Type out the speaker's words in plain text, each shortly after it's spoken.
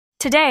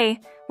Today,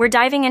 we're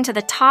diving into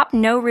the top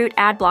no-root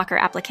ad blocker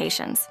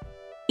applications.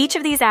 Each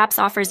of these apps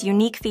offers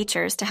unique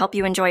features to help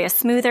you enjoy a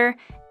smoother,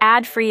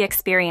 ad-free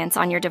experience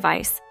on your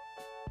device.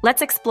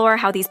 Let's explore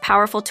how these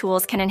powerful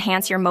tools can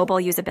enhance your mobile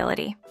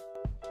usability.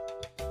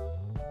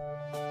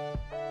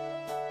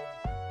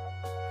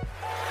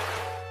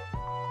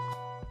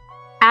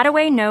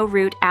 Adaway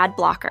No-Root Ad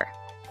Blocker.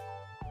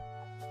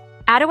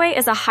 Adaway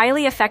is a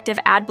highly effective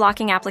ad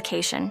blocking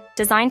application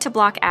designed to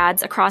block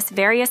ads across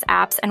various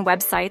apps and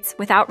websites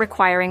without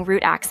requiring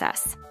root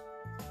access.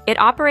 It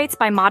operates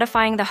by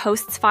modifying the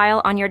host's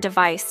file on your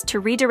device to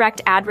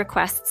redirect ad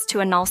requests to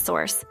a null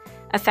source,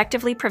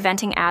 effectively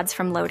preventing ads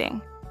from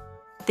loading.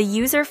 The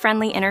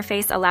user-friendly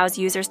interface allows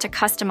users to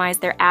customize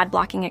their ad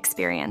blocking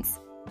experience,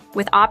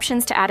 with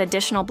options to add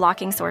additional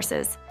blocking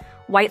sources,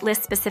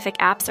 whitelist specific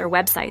apps or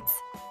websites,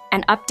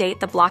 and update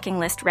the blocking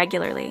list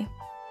regularly.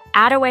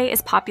 Adaway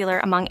is popular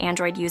among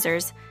Android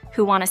users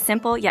who want a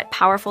simple yet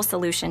powerful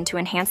solution to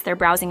enhance their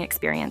browsing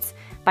experience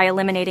by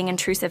eliminating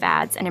intrusive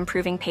ads and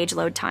improving page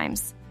load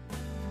times.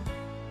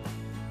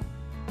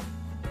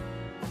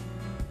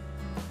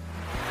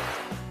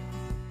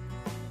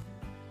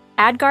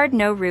 AdGuard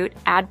No-Root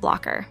Ad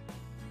Blocker.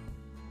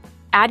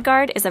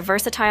 AdGuard is a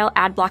versatile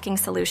ad blocking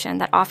solution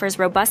that offers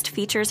robust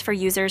features for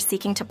users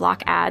seeking to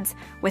block ads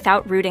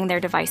without rooting their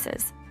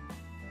devices.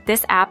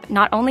 This app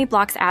not only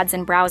blocks ads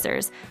in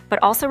browsers, but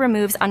also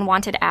removes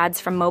unwanted ads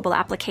from mobile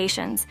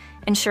applications,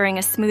 ensuring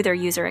a smoother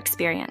user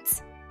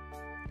experience.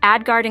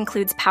 AdGuard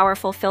includes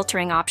powerful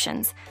filtering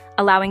options,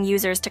 allowing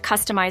users to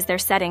customize their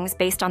settings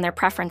based on their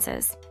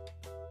preferences.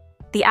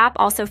 The app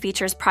also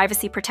features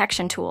privacy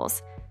protection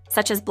tools,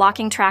 such as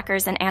blocking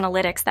trackers and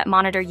analytics that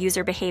monitor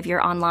user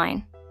behavior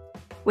online.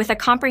 With a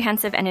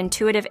comprehensive and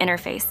intuitive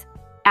interface,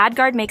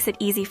 AdGuard makes it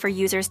easy for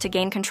users to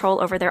gain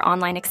control over their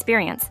online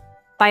experience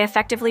by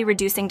effectively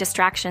reducing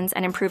distractions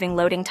and improving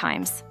loading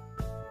times.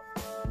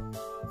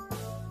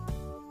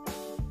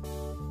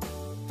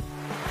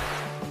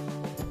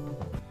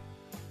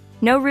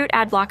 No-Root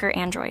Ad Blocker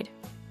Android.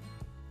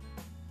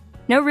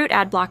 No-Root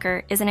Ad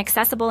Blocker is an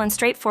accessible and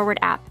straightforward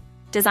app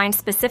designed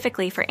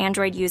specifically for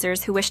Android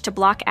users who wish to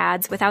block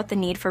ads without the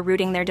need for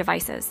rooting their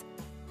devices.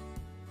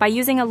 By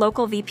using a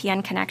local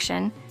VPN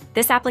connection,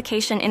 this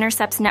application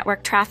intercepts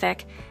network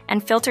traffic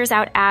and filters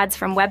out ads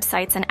from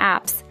websites and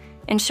apps,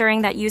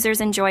 ensuring that users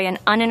enjoy an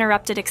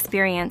uninterrupted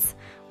experience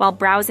while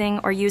browsing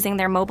or using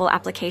their mobile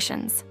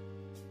applications.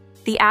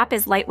 The app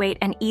is lightweight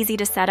and easy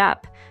to set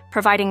up,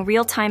 providing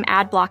real-time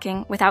ad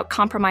blocking without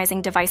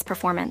compromising device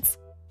performance.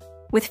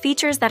 With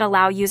features that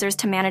allow users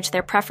to manage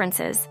their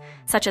preferences,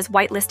 such as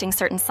whitelisting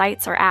certain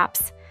sites or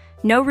apps,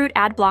 No-Root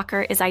Ad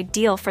Blocker is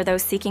ideal for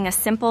those seeking a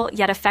simple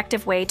yet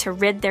effective way to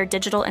rid their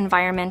digital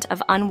environment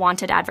of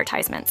unwanted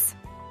advertisements.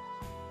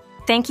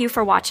 Thank you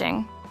for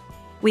watching.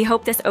 We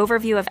hope this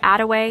overview of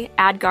Adaway,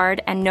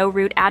 AdGuard, and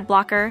No-Root Ad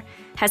Blocker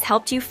has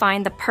helped you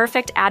find the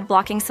perfect ad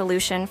blocking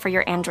solution for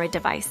your Android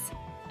device.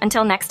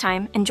 Until next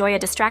time, enjoy a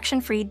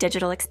distraction-free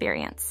digital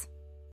experience.